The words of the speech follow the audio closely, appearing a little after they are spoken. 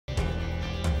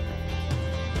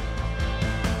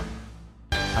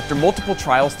After multiple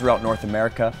trials throughout North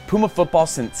America, Puma Football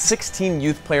sent 16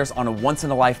 youth players on a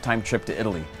once-in-a-lifetime trip to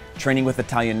Italy, training with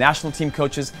Italian national team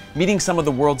coaches, meeting some of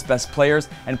the world's best players,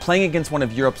 and playing against one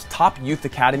of Europe's top youth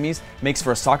academies makes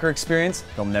for a soccer experience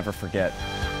they'll never forget.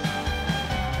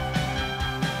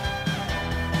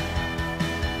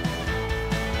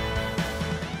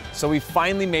 So we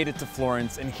finally made it to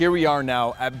Florence, and here we are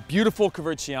now at beautiful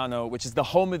Coverciano, which is the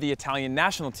home of the Italian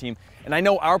national team. And I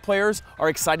know our players are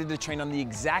excited to train on the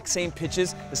exact same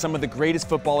pitches as some of the greatest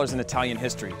footballers in Italian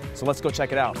history. So let's go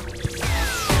check it out.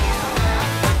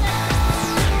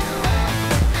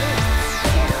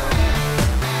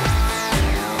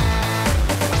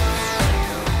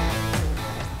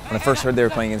 When I first heard they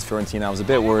were playing against Fiorentina, I was a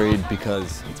bit worried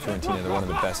because it's Fiorentina, they're one of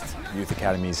the best youth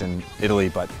academies in Italy,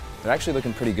 but they're actually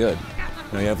looking pretty good.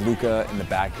 You know, you have Luca in the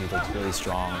back, he looks really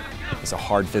strong. He's a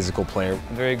hard physical player.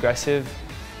 Very aggressive.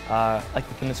 I like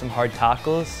to put in some hard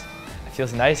tackles. It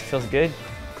feels nice, it feels good.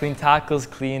 Clean tackles,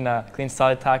 clean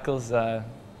solid tackles.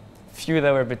 Few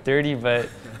that were a bit dirty, but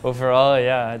overall,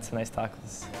 yeah, I had some nice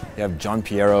tackles. You have Gian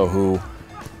Piero, who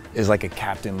is like a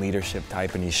captain leadership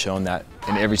type, and he's shown that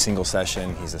in every single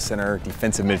session. He's a center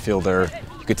defensive midfielder.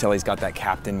 You could tell he's got that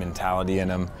captain mentality in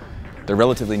him. They're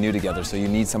relatively new together, so you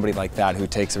need somebody like that who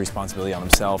takes the responsibility on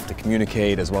himself to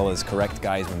communicate as well as correct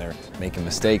guys when they're making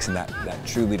mistakes, and that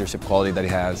true leadership quality that he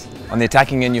has. On the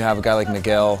attacking end, you have a guy like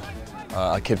Miguel,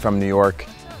 a kid from New York,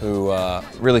 who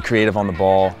really creative on the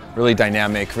ball, really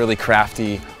dynamic, really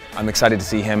crafty. I'm excited to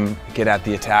see him get at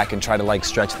the attack and try to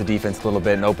stretch the defense a little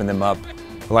bit and open them up.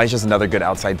 Elijah's another good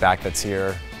outside back that's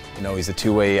here. You know, he's a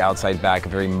two-way outside back, a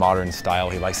very modern style.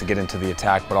 He likes to get into the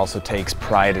attack, but also takes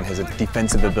pride in his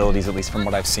defensive abilities, at least from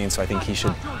what I've seen, so I think he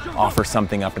should offer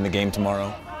something up in the game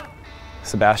tomorrow.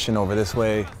 Sebastian over this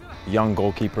way, young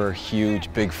goalkeeper,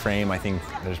 huge, big frame. I think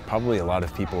there's probably a lot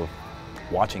of people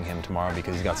watching him tomorrow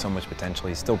because he's got so much potential.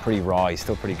 He's still pretty raw, he's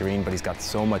still pretty green, but he's got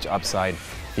so much upside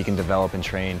he can develop and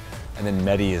train. And then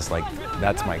Mehdi is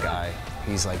that's my guy.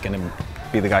 He's gonna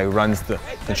be the guy who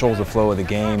controls the flow of the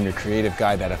game, your creative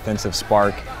guy, that offensive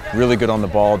spark, really good on the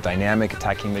ball, dynamic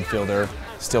attacking midfielder,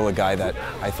 still a guy that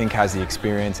I think has the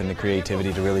experience and the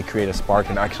creativity to really create a spark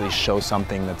and actually show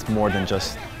something that's more than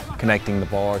just connecting the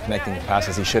ball or connecting the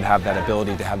passes. He should have that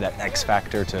ability to have that X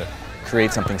factor to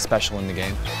create something special in the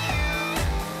game.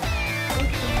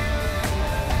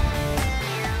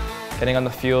 Getting on the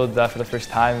field for the first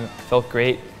time felt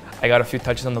great. I got a few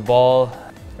touches on the ball,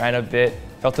 ran a bit.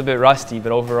 Felt a bit rusty,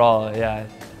 but overall, yeah,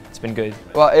 it's been good.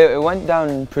 Well, it went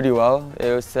down pretty well.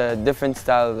 It was a different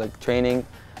style of training.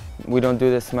 We don't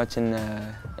do this much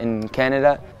in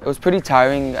Canada. It was pretty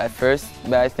tiring at first,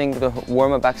 but I think the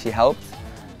warm-up actually helped.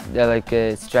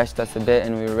 It stretched us a bit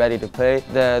and we were ready to play.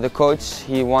 The coach,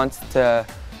 he wants to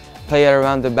play it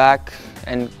around the back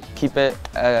and keep it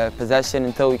possession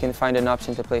until we can find an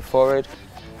option to play forward.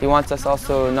 He wants us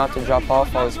also not to drop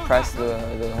off, always press the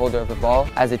holder of the ball.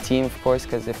 As a team, of course,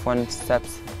 because if one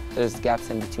steps, there's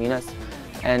gaps in between us.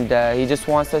 And he just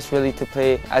wants us really to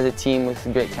play as a team with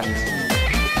great chemistry.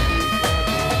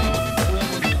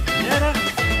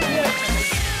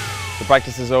 The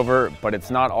practice is over, but it's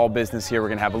not all business here. We're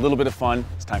gonna have a little bit of fun.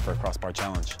 It's time for a crossbar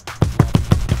challenge.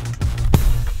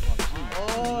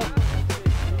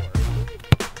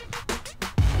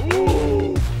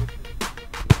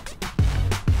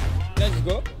 Let's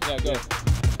go. Yeah, go.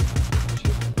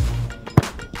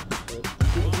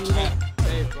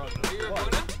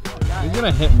 He's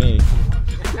gonna hit me.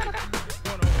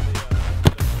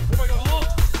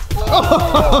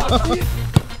 Oh!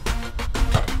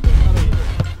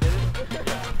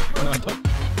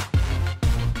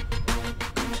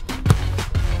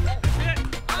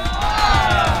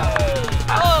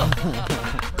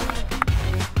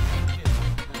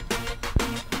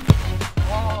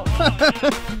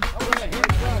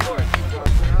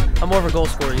 I'm more of a goal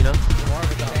scorer, you know?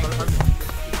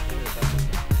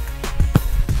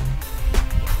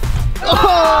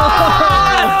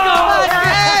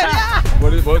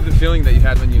 What was the feeling that you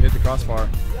had when you hit the crossbar?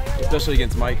 Especially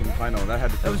against Mike in the final, that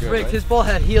had to feel That was good, rigged. right? His ball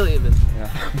had helium in it. Yeah.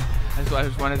 I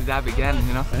just wanted to dab again,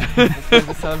 you know? Just wanted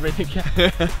to celebrate again.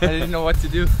 I didn't know what to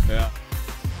do. Yeah.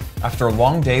 After a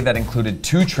long day that included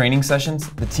 2 training sessions,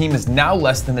 the team is now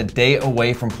less than a day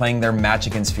away from playing their match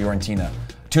against Fiorentina.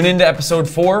 Tune in to episode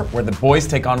 4, where the boys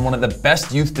take on one of the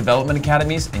best youth development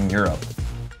academies in Europe.